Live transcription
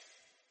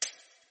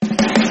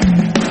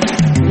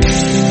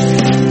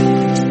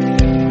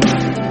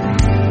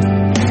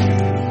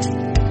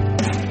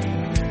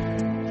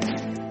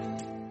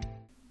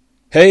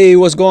Hey,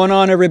 what's going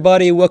on,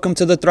 everybody? Welcome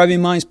to the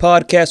Thriving Minds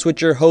podcast with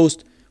your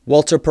host,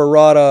 Walter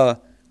Parada,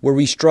 where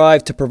we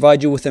strive to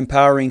provide you with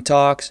empowering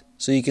talks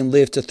so you can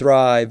live to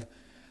thrive.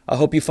 I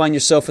hope you find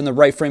yourself in the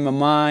right frame of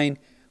mind,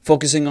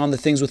 focusing on the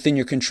things within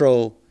your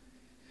control.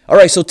 All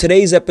right, so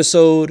today's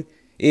episode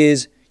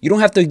is you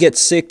don't have to get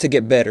sick to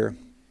get better,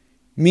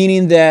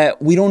 meaning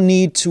that we don't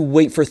need to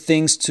wait for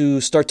things to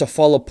start to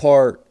fall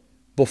apart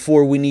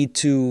before we need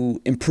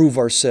to improve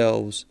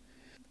ourselves.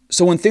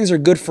 So when things are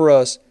good for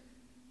us,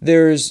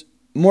 there's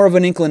more of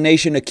an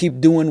inclination to keep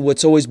doing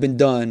what's always been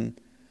done,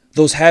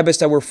 those habits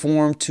that were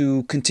formed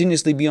to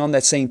continuously be on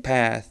that same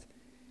path.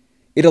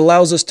 It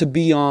allows us to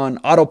be on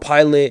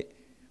autopilot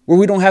where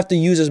we don't have to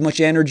use as much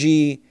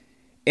energy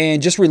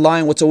and just rely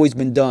on what's always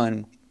been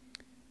done.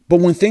 But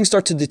when things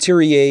start to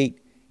deteriorate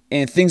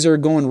and things are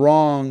going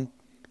wrong,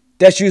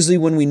 that's usually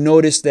when we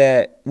notice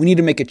that we need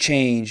to make a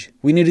change.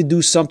 We need to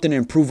do something to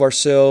improve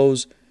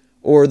ourselves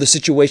or the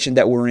situation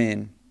that we're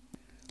in.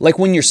 Like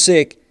when you're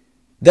sick,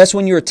 that's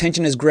when your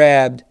attention is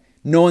grabbed,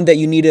 knowing that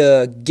you need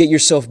to get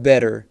yourself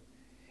better.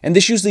 And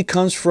this usually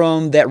comes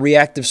from that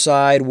reactive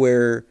side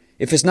where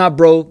if it's not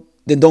broke,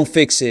 then don't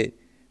fix it,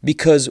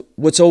 because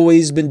what's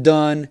always been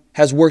done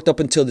has worked up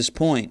until this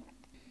point.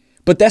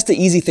 But that's the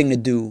easy thing to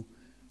do,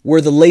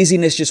 where the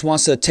laziness just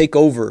wants to take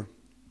over.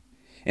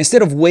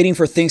 Instead of waiting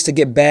for things to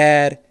get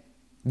bad,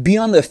 be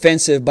on the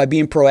offensive by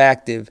being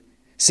proactive,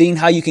 seeing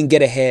how you can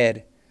get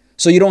ahead,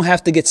 so you don't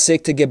have to get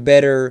sick to get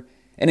better,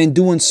 and in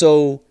doing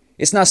so,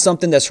 it's not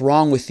something that's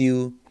wrong with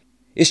you.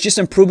 It's just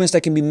improvements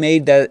that can be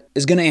made that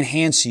is going to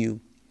enhance you.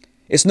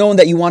 It's knowing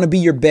that you want to be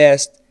your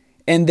best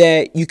and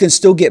that you can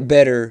still get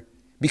better,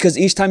 because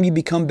each time you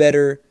become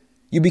better,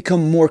 you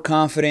become more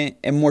confident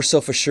and more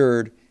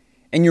self-assured,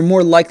 and you're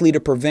more likely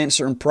to prevent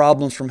certain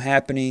problems from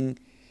happening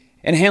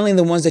and handling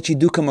the ones that you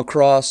do come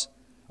across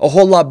a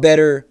whole lot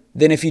better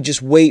than if you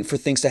just wait for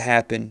things to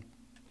happen.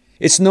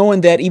 It's knowing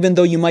that even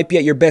though you might be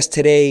at your best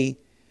today,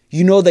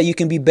 you know that you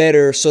can be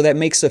better, so that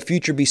makes the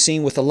future be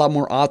seen with a lot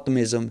more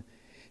optimism,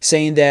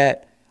 saying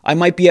that I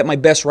might be at my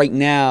best right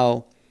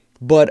now,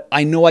 but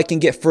I know I can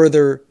get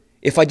further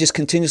if I just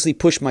continuously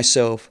push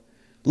myself,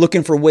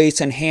 looking for ways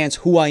to enhance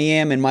who I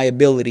am and my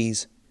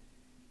abilities.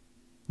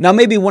 Now,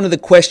 maybe one of the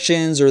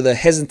questions or the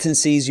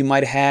hesitancies you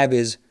might have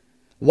is,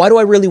 why do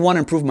I really want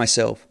to improve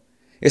myself?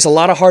 It's a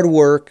lot of hard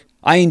work.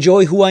 I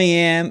enjoy who I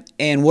am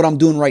and what I'm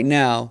doing right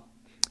now.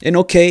 And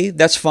okay,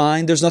 that's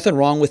fine. There's nothing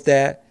wrong with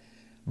that.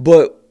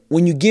 But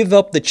when you give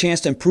up the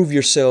chance to improve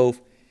yourself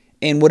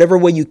in whatever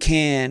way you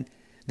can,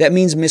 that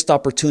means missed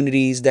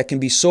opportunities that can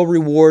be so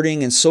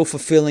rewarding and so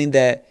fulfilling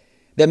that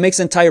makes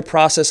the entire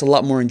process a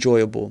lot more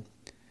enjoyable.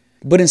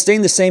 But in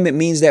staying the same, it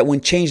means that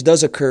when change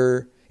does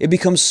occur, it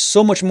becomes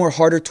so much more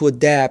harder to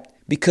adapt,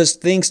 because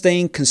things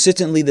staying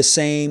consistently the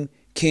same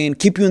can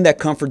keep you in that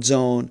comfort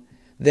zone,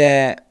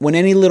 that when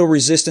any little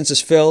resistance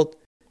is felt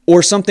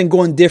or something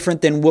going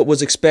different than what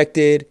was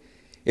expected,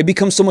 it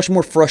becomes so much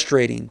more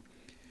frustrating.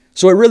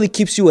 So it really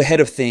keeps you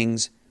ahead of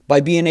things by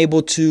being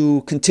able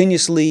to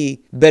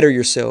continuously better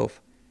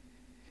yourself.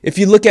 If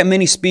you look at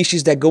many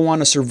species that go on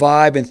to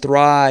survive and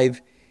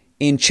thrive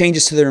in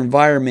changes to their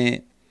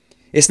environment,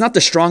 it's not the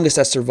strongest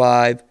that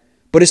survive,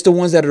 but it's the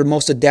ones that are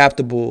most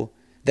adaptable,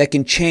 that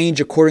can change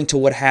according to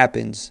what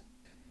happens.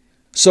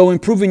 So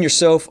improving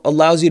yourself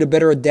allows you to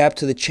better adapt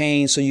to the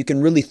change so you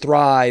can really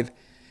thrive,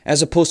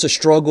 as opposed to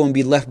struggle and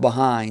be left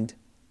behind.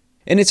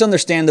 And it's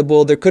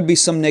understandable, there could be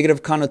some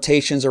negative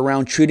connotations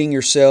around treating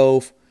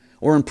yourself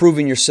or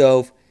improving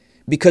yourself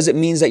because it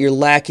means that you're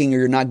lacking or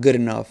you're not good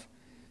enough.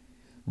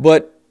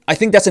 But I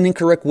think that's an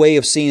incorrect way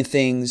of seeing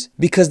things,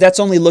 because that's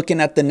only looking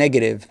at the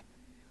negative.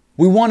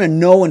 We want to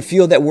know and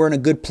feel that we're in a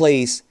good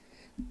place,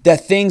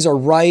 that things are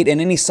right, and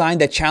any sign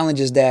that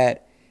challenges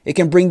that, it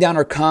can bring down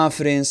our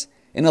confidence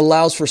and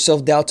allows for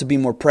self-doubt to be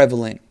more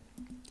prevalent.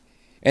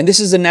 And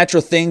this is a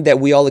natural thing that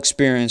we all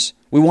experience.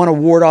 We want to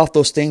ward off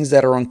those things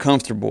that are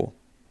uncomfortable.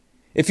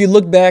 If you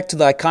look back to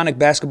the iconic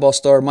basketball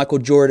star Michael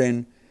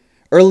Jordan,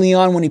 early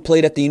on when he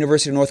played at the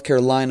University of North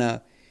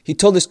Carolina, he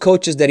told his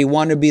coaches that he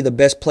wanted to be the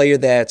best player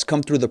that's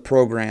come through the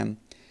program.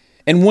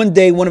 And one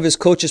day, one of his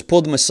coaches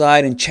pulled him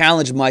aside and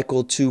challenged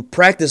Michael to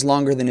practice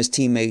longer than his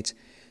teammates,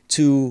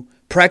 to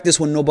practice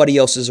when nobody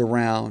else is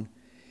around.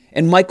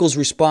 And Michael's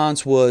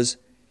response was,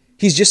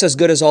 he's just as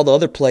good as all the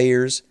other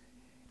players.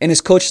 And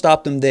his coach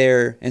stopped him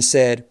there and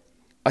said,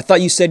 I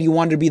thought you said you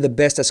wanted to be the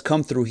best that's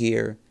come through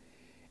here.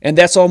 And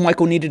that's all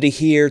Michael needed to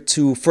hear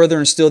to further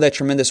instill that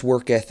tremendous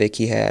work ethic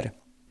he had.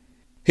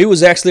 He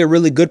was actually a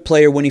really good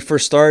player when he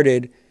first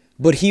started,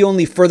 but he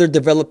only further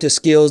developed his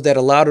skills that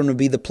allowed him to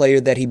be the player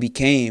that he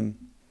became.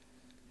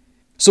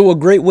 So a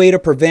great way to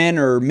prevent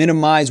or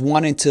minimize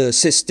wanting to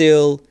sit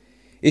still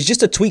is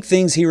just to tweak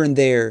things here and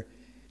there.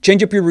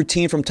 Change up your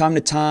routine from time to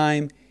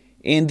time,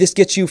 and this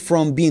gets you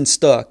from being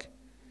stuck.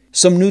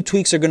 Some new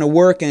tweaks are going to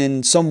work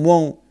and some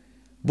won't,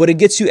 but it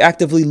gets you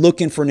actively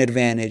looking for an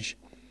advantage.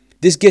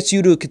 This gets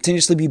you to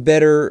continuously be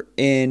better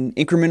in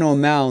incremental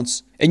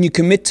amounts, and you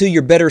commit to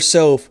your better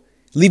self,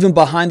 leaving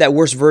behind that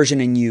worst version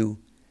in you.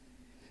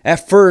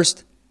 At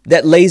first,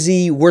 that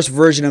lazy, worst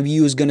version of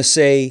you is going to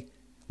say,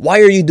 why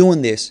are you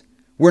doing this?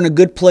 We're in a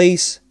good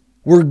place.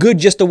 We're good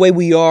just the way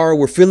we are.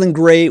 We're feeling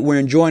great. We're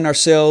enjoying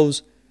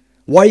ourselves.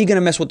 Why are you going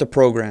to mess with the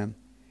program?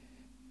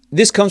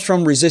 This comes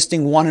from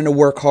resisting wanting to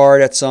work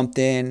hard at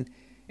something,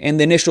 and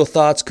the initial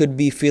thoughts could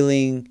be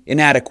feeling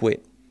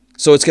inadequate.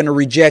 So it's going to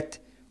reject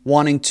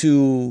wanting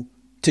to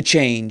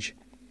change.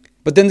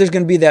 But then there's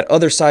going to be that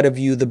other side of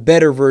you, the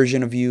better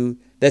version of you,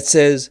 that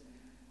says,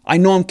 I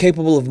know I'm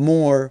capable of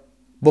more,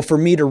 but for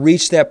me to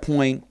reach that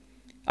point,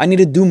 I need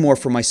to do more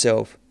for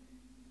myself.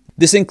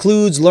 This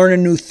includes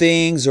learning new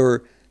things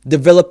or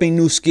developing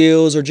new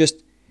skills or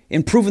just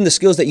improving the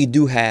skills that you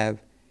do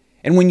have.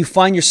 And when you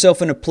find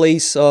yourself in a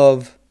place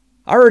of,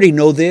 I already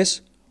know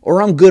this,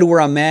 or I'm good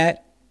where I'm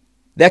at,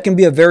 that can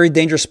be a very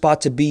dangerous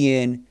spot to be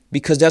in,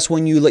 because that's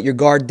when you let your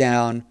guard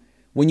down,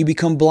 when you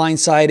become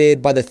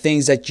blindsided by the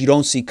things that you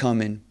don't see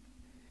coming.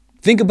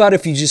 Think about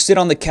if you just sit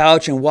on the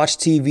couch and watch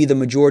TV the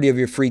majority of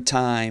your free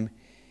time.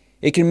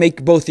 It can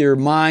make both your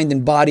mind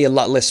and body a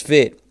lot less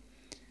fit.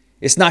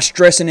 It's not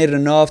stressing it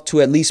enough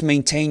to at least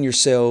maintain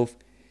yourself.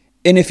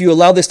 And if you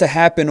allow this to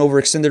happen over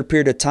an extended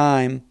period of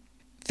time,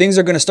 things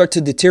are going to start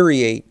to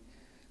deteriorate.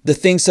 The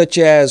things such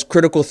as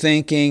critical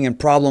thinking and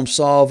problem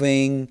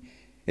solving,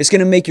 it's going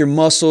to make your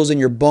muscles and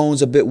your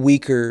bones a bit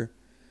weaker.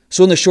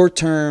 So in the short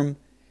term,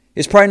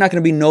 it's probably not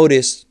going to be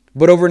noticed,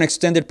 but over an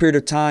extended period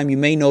of time, you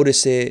may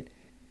notice it.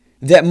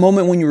 That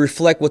moment when you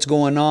reflect what's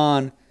going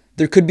on,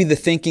 there could be the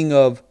thinking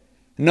of,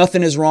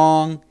 nothing is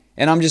wrong,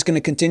 and I'm just going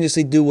to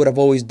continuously do what I've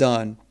always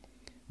done.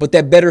 But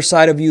that better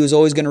side of you is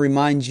always going to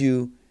remind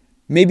you,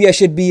 maybe I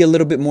should be a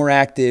little bit more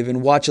active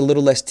and watch a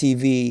little less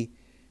TV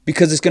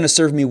because it's going to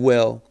serve me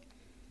well.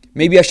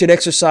 Maybe I should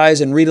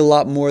exercise and read a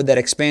lot more that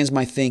expands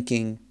my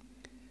thinking.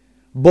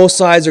 Both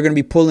sides are going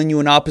to be pulling you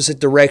in opposite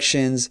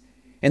directions,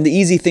 and the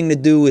easy thing to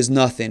do is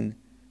nothing.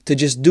 To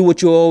just do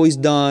what you've always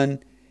done,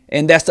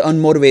 and that's the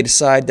unmotivated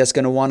side that's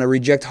going to want to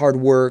reject hard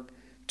work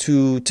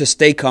to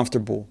stay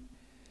comfortable.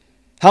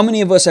 How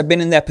many of us have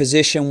been in that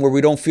position where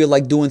we don't feel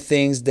like doing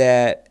things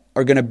that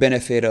are going to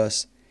benefit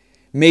us?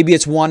 Maybe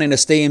it's wanting to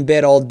stay in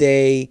bed all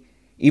day,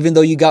 even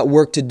though you got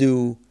work to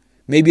do.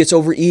 Maybe it's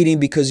overeating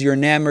because you're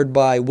enamored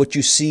by what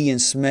you see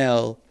and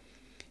smell.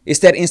 It's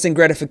that instant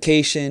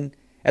gratification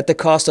at the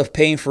cost of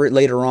paying for it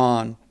later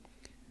on.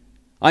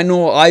 I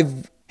know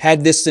I've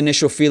had this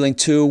initial feeling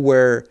too,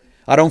 where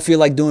I don't feel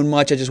like doing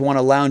much. I just want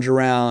to lounge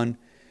around.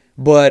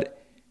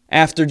 But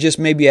after just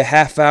maybe a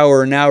half hour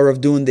or an hour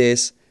of doing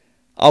this,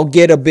 I'll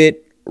get a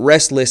bit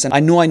restless and I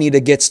know I need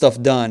to get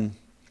stuff done.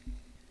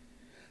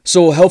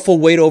 So a helpful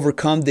way to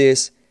overcome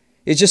this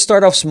is just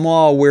start off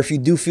small, where if you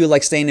do feel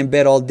like staying in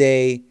bed all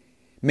day,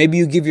 maybe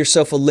you give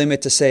yourself a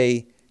limit to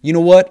say, you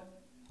know what?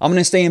 I'm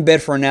going to stay in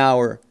bed for an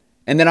hour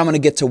and then I'm going to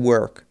get to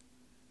work.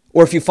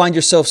 Or if you find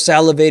yourself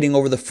salivating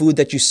over the food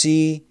that you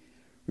see,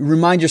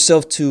 remind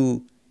yourself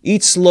to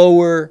eat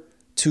slower,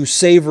 to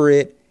savor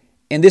it,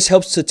 and this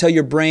helps to tell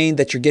your brain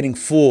that you're getting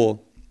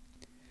full.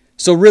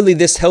 So really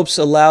this helps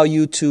allow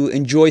you to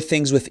enjoy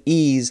things with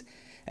ease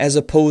as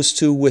opposed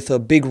to with a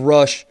big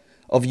rush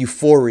of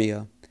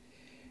euphoria.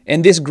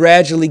 And this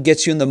gradually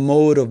gets you in the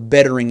mode of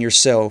bettering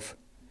yourself,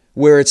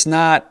 where it's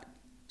not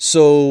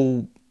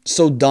so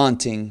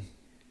daunting.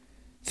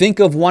 Think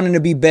of wanting to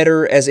be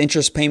better as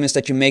interest payments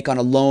that you make on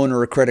a loan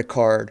or a credit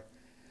card.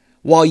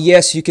 While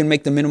yes, you can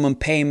make the minimum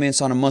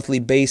payments on a monthly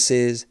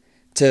basis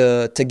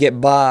to get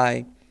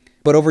by,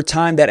 but over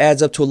time that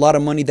adds up to a lot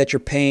of money that you're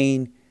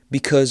paying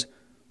because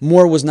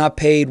more was not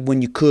paid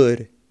when you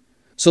could.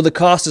 So the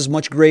cost is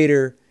much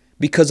greater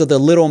because of the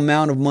little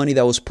amount of money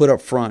that was put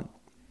up front.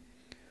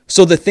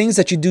 So the things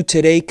that you do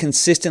today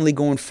consistently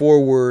going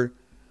forward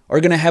are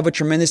going to have a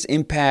tremendous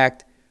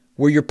impact,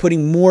 where you're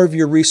putting more of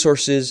your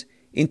resources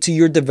into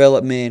your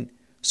development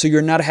so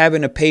you're not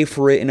having to pay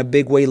for it in a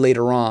big way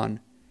later on.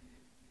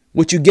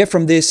 What you get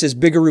from this is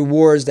bigger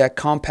rewards that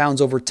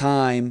compounds over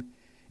time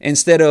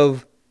instead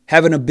of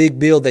having a big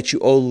bill that you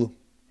owe.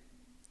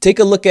 Take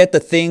a look at the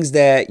things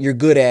that you're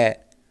good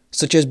at,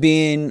 such as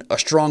being a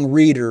strong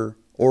reader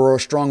or a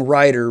strong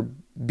writer,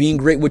 being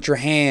great with your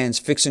hands,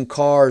 fixing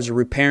cars or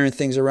repairing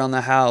things around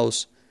the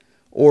house,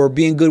 or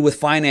being good with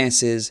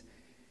finances.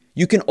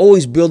 You can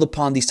always build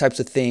upon these types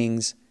of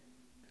things.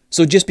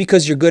 So just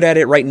because you're good at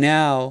it right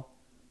now,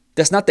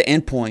 that's not the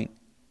end point.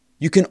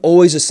 You can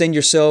always ascend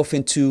yourself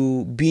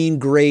into being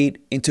great,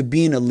 into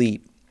being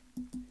elite.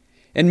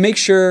 And make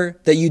sure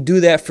that you do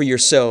that for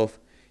yourself.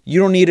 You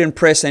don't need to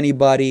impress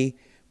anybody,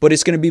 but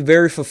it's going to be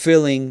very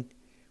fulfilling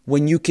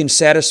when you can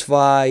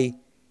satisfy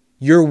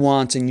your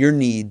wants and your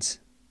needs.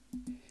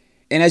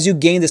 And as you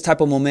gain this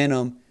type of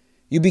momentum,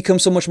 you become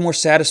so much more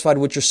satisfied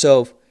with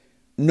yourself,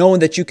 knowing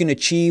that you can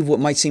achieve what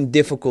might seem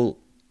difficult.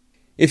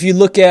 If you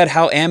look at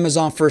how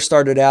Amazon first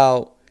started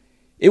out,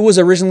 it was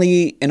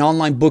originally an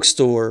online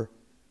bookstore,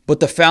 but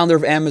the founder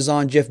of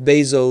Amazon, Jeff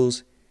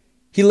Bezos,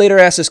 he later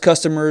asked his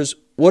customers,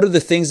 what are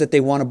the things that they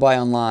want to buy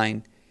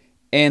online?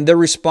 And their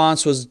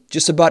response was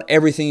just about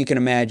everything you can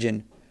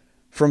imagine.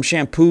 From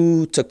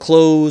shampoo to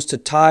clothes to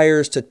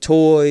tires to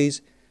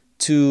toys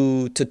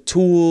to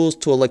tools,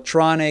 to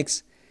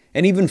electronics,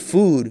 and even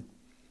food.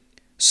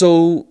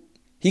 So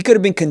he could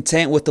have been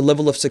content with the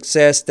level of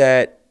success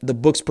that the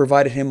books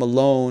provided him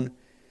alone,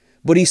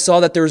 but he saw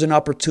that there was an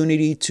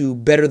opportunity to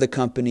better the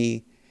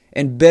company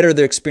and better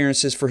the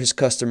experiences for his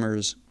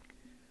customers.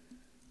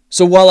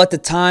 So while at the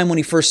time when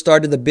he first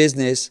started the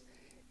business,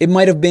 it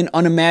might have been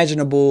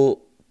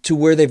unimaginable to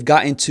where they've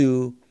gotten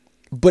to,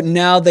 but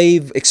now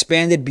they've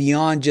expanded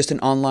beyond just an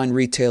online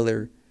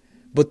retailer.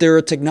 But they're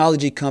a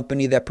technology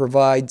company that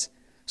provides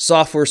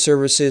software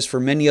services for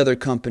many other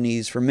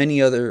companies, for many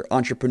other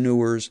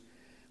entrepreneurs,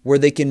 where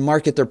they can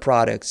market their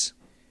products.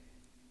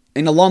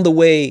 And along the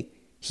way,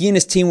 he and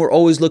his team were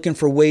always looking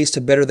for ways to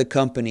better the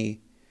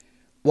company.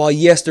 While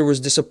yes, there was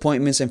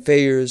disappointments and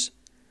failures,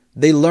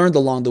 they learned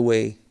along the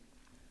way.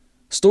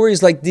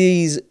 Stories like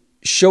these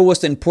show us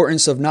the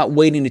importance of not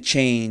waiting to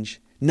change,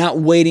 not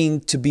waiting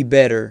to be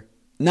better,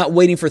 not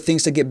waiting for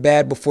things to get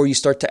bad before you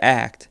start to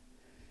act.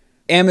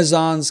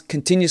 Amazon's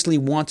continuously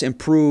want to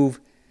improve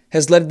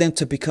has led them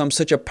to become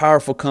such a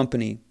powerful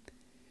company.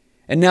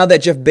 And now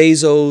that Jeff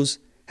Bezos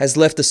has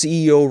left the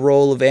CEO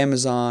role of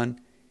Amazon,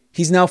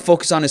 he's now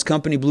focused on his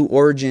company Blue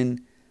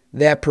Origin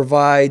that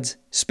provides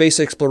space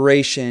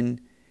exploration,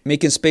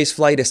 making space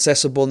flight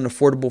accessible and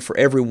affordable for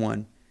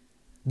everyone.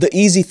 The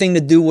easy thing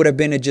to do would have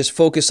been to just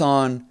focus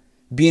on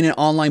being an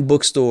online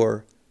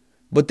bookstore,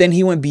 but then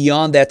he went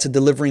beyond that to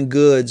delivering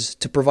goods,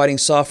 to providing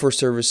software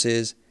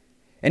services,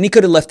 and he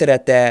could have left it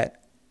at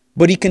that,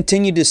 but he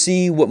continued to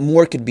see what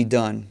more could be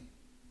done.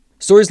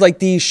 Stories like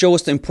these show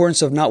us the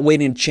importance of not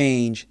waiting to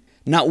change,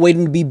 not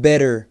waiting to be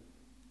better.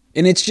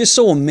 And it's just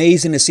so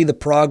amazing to see the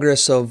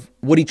progress of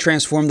what he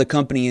transformed the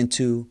company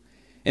into.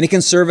 And it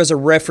can serve as a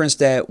reference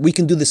that we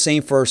can do the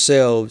same for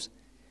ourselves.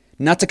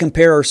 Not to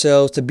compare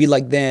ourselves to be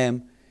like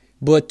them,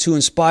 but to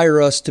inspire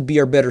us to be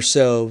our better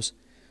selves.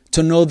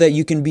 To know that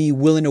you can be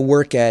willing to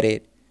work at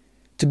it.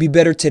 To be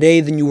better today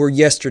than you were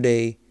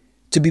yesterday.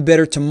 To be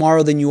better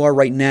tomorrow than you are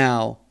right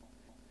now.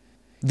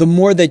 The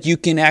more that you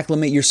can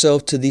acclimate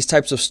yourself to these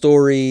types of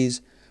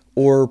stories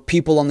or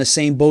people on the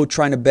same boat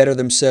trying to better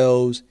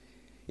themselves,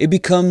 it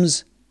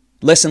becomes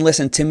less and less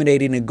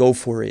intimidating to go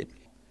for it.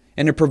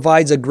 And it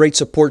provides a great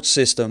support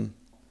system.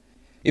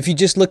 If you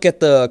just look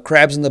at the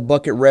crabs in the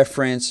bucket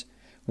reference,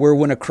 where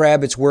when a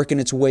crab is working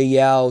its way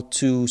out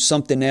to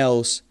something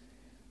else,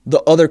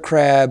 the other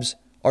crabs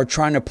are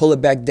trying to pull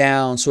it back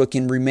down so it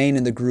can remain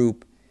in the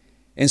group.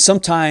 And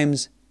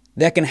sometimes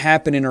that can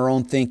happen in our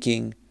own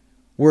thinking,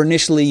 where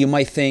initially you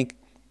might think,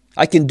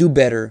 I can do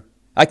better,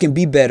 I can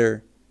be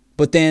better.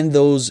 But then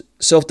those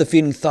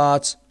self-defeating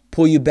thoughts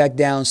pull you back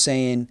down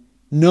saying,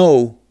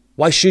 no,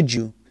 why should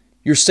you?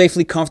 You're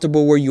safely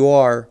comfortable where you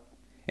are.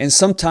 And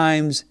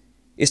sometimes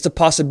it's the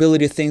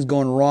possibility of things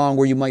going wrong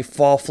where you might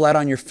fall flat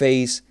on your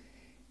face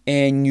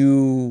and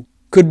you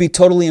could be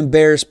totally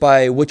embarrassed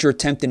by what you're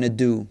attempting to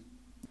do.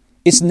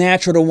 It's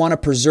natural to want to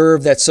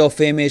preserve that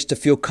self-image, to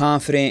feel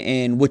confident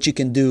in what you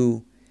can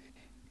do.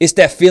 It's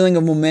that feeling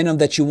of momentum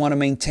that you want to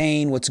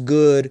maintain what's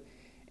good,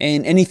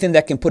 and anything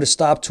that can put a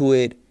stop to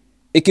it,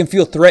 it can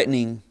feel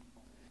threatening.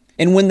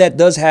 And when that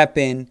does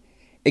happen,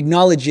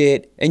 acknowledge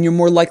it, and you're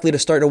more likely to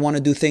start to want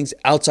to do things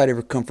outside of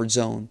your comfort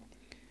zone.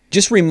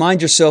 Just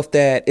remind yourself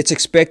that it's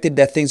expected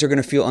that things are going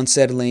to feel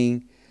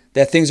unsettling,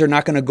 that things are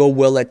not going to go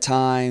well at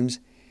times,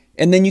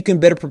 and then you can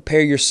better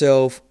prepare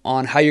yourself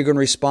on how you're going to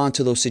respond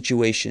to those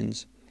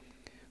situations.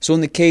 So in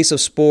the case of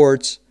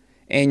sports,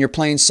 and you're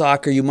playing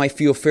soccer, you might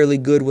feel fairly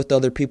good with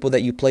other people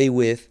that you play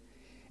with,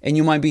 and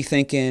you might be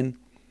thinking,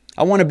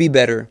 I want to be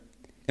better.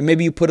 And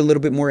maybe you put a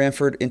little bit more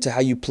effort into how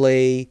you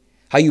play,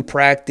 how you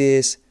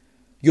practice.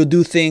 You'll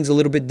do things a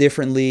little bit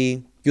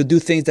differently. You'll do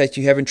things that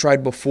you haven't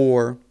tried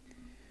before.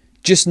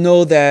 Just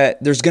know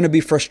that there's going to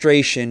be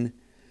frustration,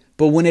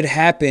 but when it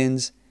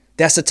happens,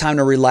 that's the time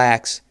to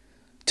relax,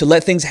 to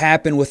let things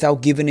happen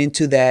without giving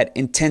into that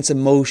intense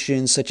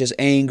emotion such as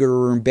anger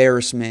or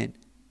embarrassment.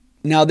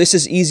 Now, this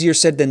is easier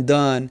said than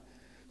done,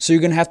 so you're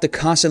going to have to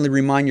constantly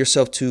remind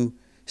yourself to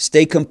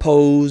stay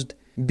composed,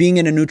 being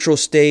in a neutral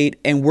state,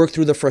 and work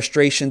through the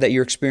frustration that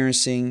you're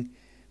experiencing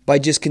by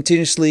just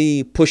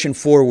continuously pushing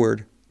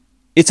forward.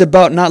 It's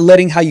about not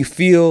letting how you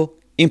feel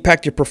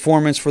impact your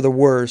performance for the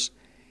worse.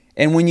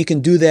 And when you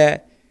can do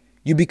that,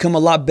 you become a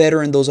lot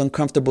better in those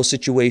uncomfortable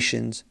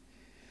situations.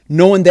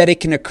 Knowing that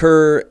it can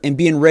occur and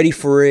being ready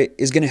for it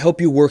is going to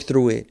help you work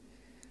through it.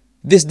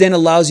 This then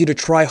allows you to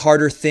try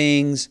harder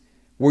things,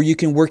 where you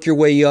can work your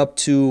way up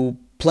to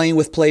playing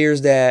with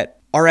players that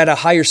are at a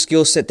higher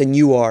skill set than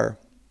you are.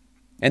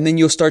 And then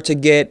you'll start to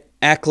get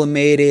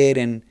acclimated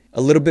and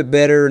a little bit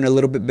better and a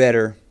little bit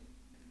better.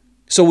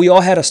 So we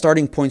all had a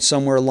starting point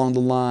somewhere along the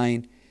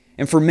line.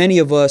 And for many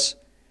of us,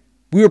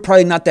 we were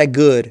probably not that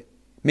good,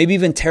 maybe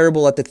even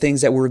terrible at the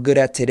things that we're good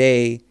at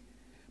today.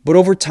 But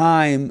over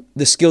time,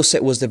 the skill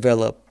set was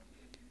developed.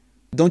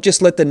 Don't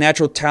just let the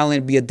natural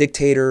talent be a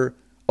dictator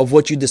of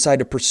what you decide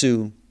to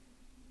pursue.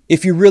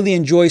 If you really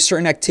enjoy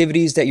certain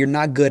activities that you're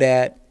not good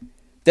at,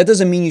 that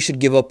doesn't mean you should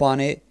give up on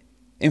it.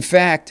 In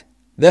fact,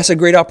 that's a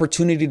great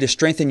opportunity to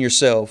strengthen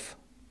yourself.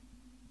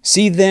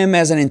 See them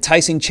as an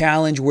enticing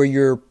challenge where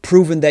you're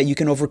proven that you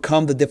can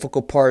overcome the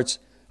difficult parts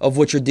of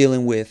what you're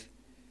dealing with.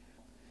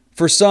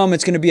 For some,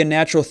 it's going to be a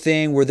natural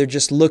thing where they're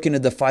just looking to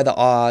defy the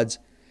odds,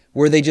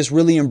 where they just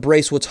really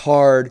embrace what's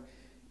hard,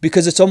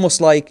 because it's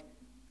almost like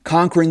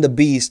conquering the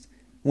beast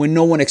when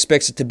no one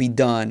expects it to be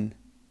done.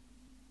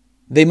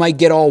 They might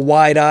get all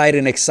wide-eyed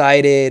and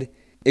excited.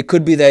 It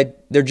could be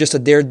that they're just a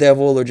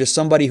daredevil or just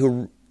somebody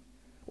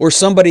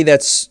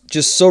that's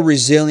just so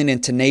resilient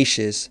and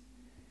tenacious.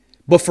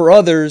 But for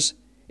others,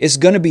 it's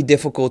going to be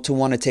difficult to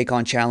want to take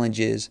on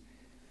challenges.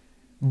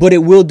 But it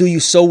will do you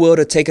so well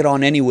to take it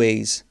on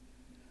anyways.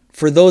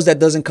 For those that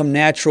doesn't come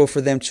natural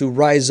for them to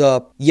rise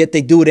up, yet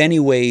they do it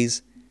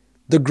anyways,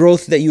 the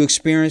growth that you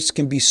experience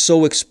can be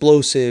so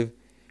explosive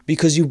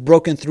because you've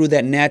broken through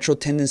that natural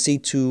tendency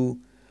to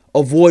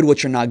avoid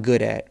what you're not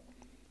good at.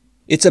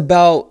 It's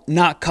about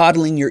not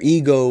coddling your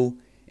ego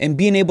and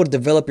being able to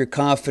develop your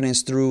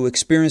confidence through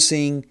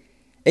experiencing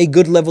a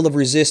good level of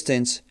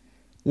resistance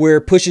where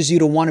it pushes you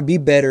to want to be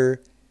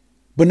better,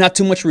 but not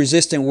too much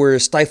resistance where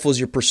it stifles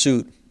your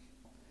pursuit.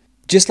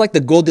 Just like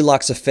the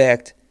Goldilocks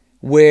effect,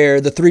 where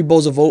the 3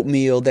 bowls of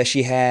oatmeal that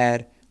she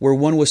had, where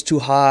one was too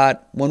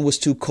hot, one was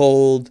too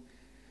cold,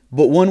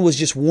 but one was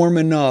just warm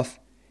enough,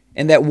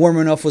 and that warm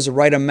enough was the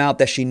right amount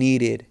that she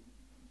needed.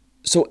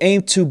 So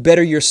aim to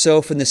better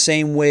yourself in the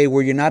same way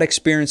where you're not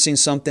experiencing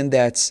something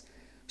that's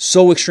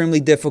so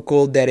extremely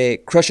difficult that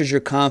it crushes your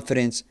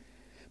confidence,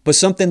 but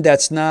something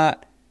that's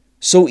not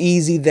so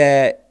easy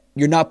that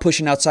you're not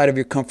pushing outside of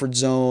your comfort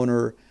zone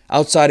or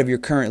outside of your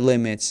current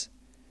limits.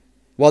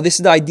 While this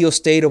is the ideal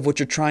state of what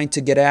you're trying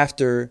to get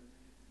after,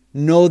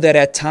 know that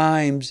at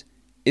times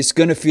it's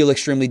going to feel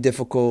extremely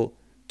difficult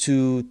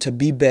to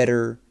be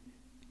better.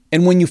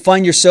 And when you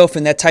find yourself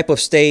in that type of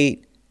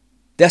state,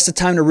 that's the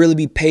time to really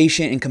be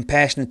patient and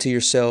compassionate to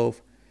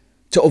yourself,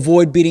 to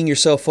avoid beating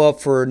yourself up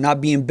for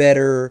not being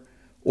better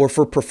or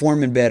for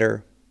performing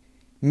better.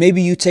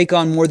 Maybe you take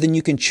on more than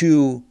you can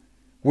chew,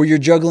 where you're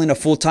juggling a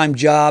full-time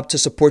job to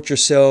support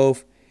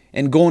yourself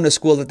and going to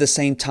school at the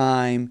same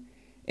time,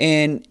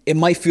 and it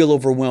might feel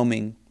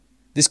overwhelming.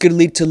 This could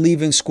lead to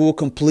leaving school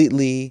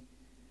completely,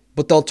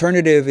 but the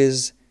alternative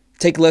is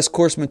take less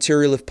course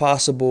material if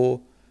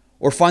possible,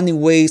 or finding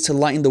ways to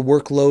lighten the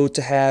workload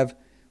to have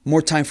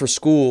more time for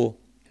school,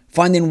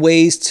 finding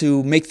ways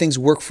to make things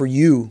work for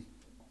you.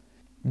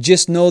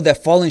 Just know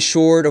that falling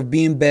short of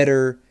being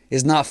better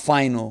is not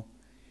final.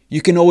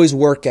 You can always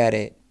work at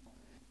it.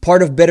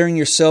 Part of bettering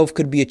yourself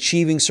could be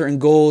achieving certain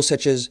goals,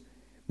 such as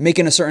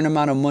making a certain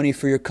amount of money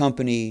for your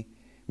company.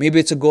 Maybe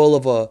it's a goal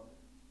of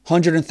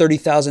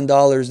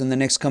 $130,000 in the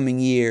next coming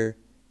year,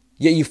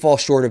 yet you fall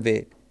short of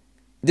it.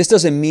 This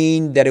doesn't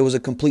mean that it was a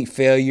complete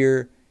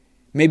failure.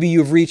 Maybe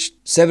you've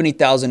reached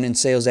 $70,000 in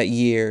sales that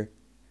year.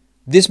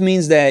 This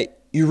means that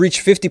you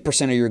reach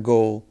 50% of your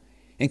goal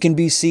and can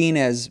be seen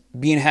as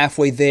being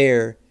halfway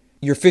there.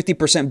 You're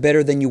 50%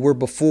 better than you were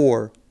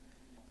before.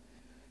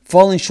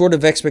 Falling short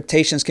of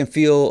expectations can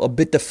feel a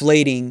bit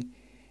deflating,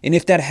 and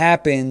if that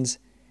happens,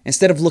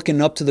 instead of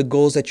looking up to the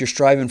goals that you're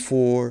striving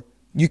for,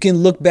 you can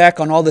look back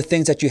on all the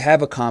things that you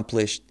have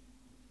accomplished,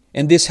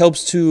 and this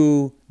helps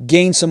to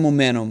gain some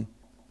momentum.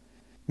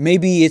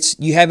 Maybe it's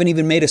you haven't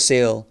even made a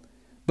sale,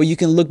 but you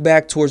can look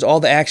back towards all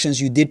the actions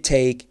you did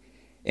take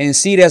and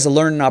see it as a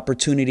learning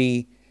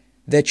opportunity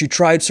that you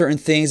tried certain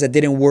things that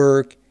didn't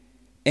work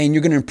and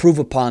you're going to improve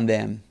upon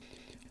them.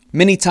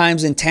 Many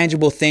times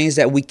intangible things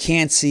that we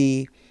can't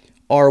see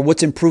are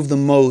what's improved the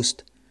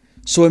most,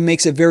 so it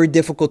makes it very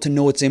difficult to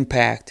know its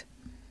impact.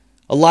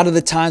 A lot of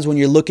the times when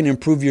you're looking to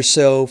improve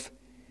yourself,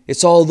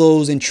 it's all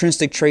those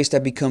intrinsic traits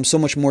that become so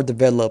much more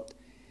developed.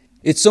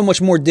 It's so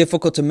much more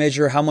difficult to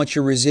measure how much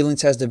your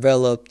resilience has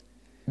developed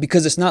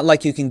because it's not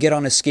like you can get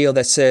on a scale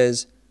that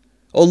says,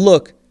 oh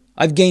look,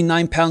 I've gained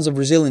 9 pounds of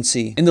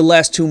resiliency in the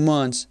last 2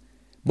 months.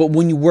 But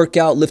when you work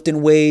out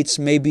lifting weights,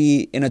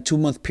 maybe in a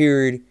 2-month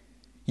period,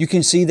 you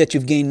can see that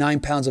you've gained 9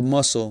 pounds of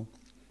muscle.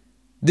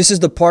 This is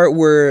the part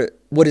where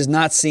what is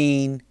not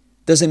seen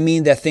doesn't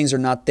mean that things are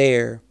not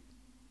there.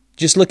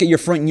 Just look at your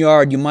front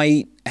yard. You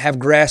might have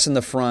grass in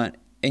the front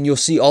and you'll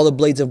see all the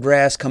blades of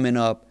grass coming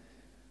up.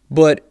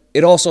 But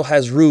it also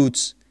has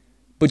roots.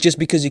 But just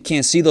because you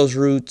can't see those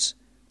roots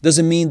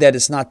doesn't mean that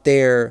it's not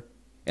there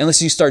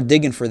unless you start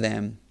digging for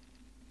them.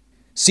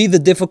 See the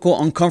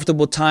difficult,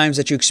 uncomfortable times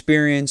that you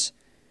experience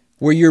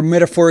where you're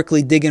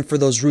metaphorically digging for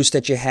those roots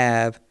that you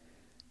have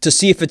to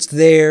see if it's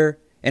there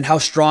and how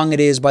strong it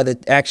is by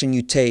the action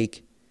you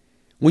take.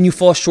 When you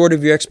fall short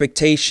of your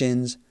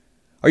expectations,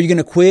 are you going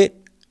to quit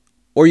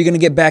or are you going to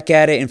get back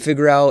at it and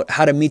figure out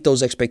how to meet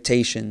those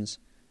expectations?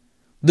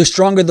 The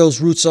stronger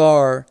those roots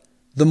are,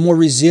 the more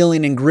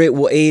resilient and grit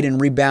will aid in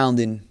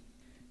rebounding.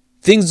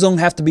 Things don't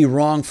have to be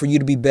wrong for you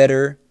to be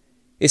better.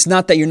 It's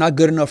not that you're not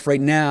good enough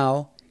right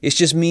now. It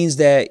just means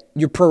that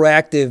you're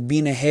proactive,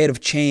 being ahead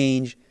of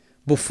change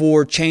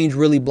before change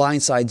really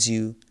blindsides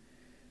you.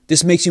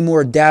 This makes you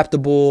more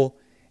adaptable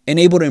and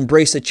able to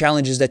embrace the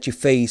challenges that you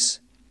face.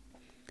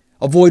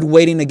 Avoid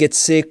waiting to get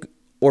sick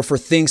or for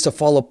things to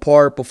fall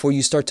apart before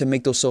you start to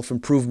make those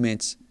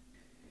self-improvements.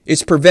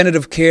 It's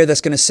preventative care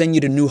that's going to send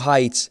you to new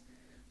heights,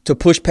 to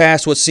push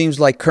past what seems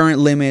like current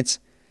limits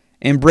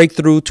and break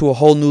through to a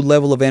whole new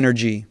level of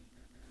energy.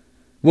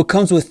 What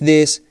comes with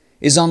this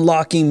is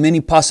unlocking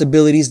many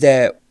possibilities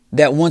that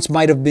once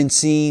might have been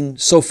seen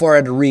so far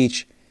out of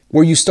reach,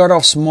 where you start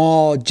off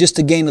small just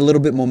to gain a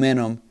little bit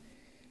momentum.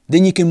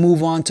 Then you can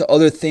move on to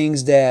other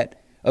things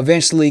that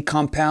eventually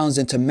compounds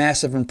into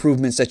massive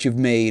improvements that you've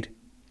made.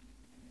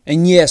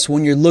 And yes,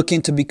 when you're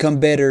looking to become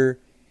better,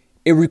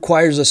 it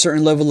requires a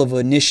certain level of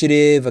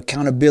initiative,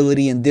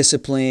 accountability, and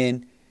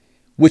discipline,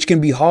 which can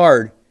be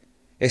hard,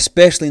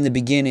 especially in the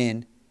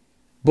beginning.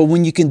 But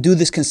when you can do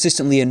this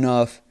consistently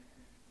enough,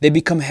 they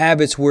become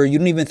habits where you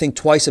don't even think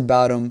twice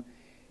about them,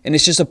 and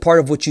it's just a part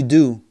of what you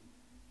do.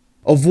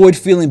 Avoid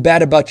feeling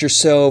bad about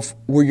yourself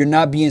where you're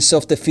not being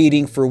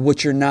self-defeating for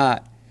what you're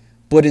not,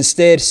 but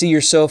instead see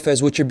yourself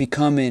as what you're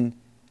becoming,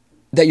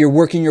 that you're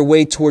working your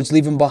way towards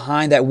leaving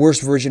behind that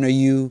worst version of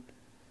you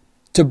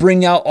to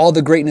bring out all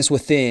the greatness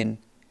within.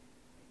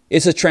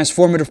 It's a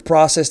transformative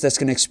process that's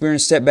going to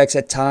experience setbacks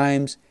at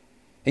times,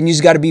 and you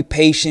just got to be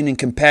patient and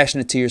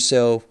compassionate to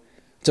yourself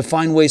to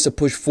find ways to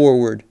push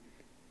forward.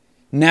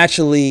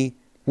 Naturally,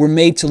 we're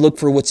made to look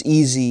for what's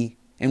easy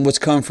and what's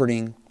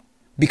comforting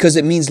because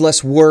it means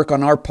less work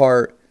on our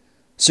part,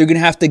 so you're going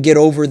to have to get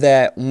over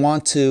that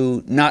want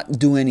to not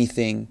do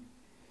anything.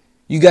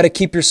 You got to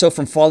keep yourself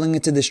from falling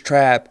into this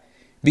trap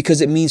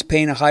because it means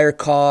paying a higher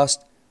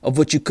cost of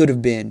what you could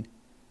have been.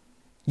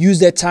 Use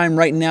that time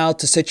right now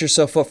to set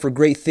yourself up for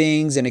great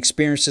things and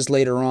experiences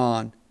later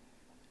on.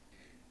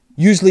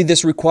 Usually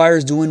this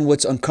requires doing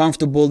what's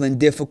uncomfortable and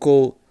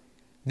difficult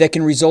that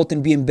can result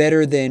in being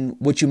better than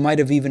what you might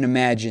have even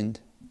imagined.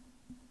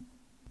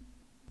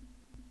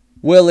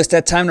 Well, it's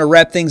that time to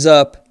wrap things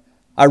up.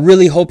 I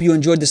really hope you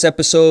enjoyed this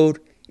episode.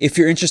 If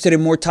you're interested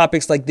in more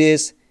topics like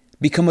this,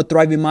 become a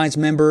Thriving Minds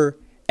member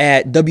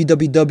at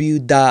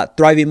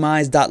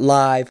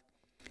www.thrivingminds.live.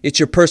 It's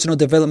your personal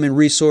development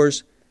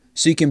resource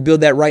so you can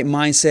build that right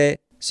mindset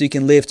so you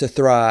can live to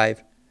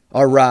thrive.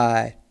 All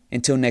right,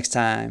 until next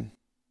time.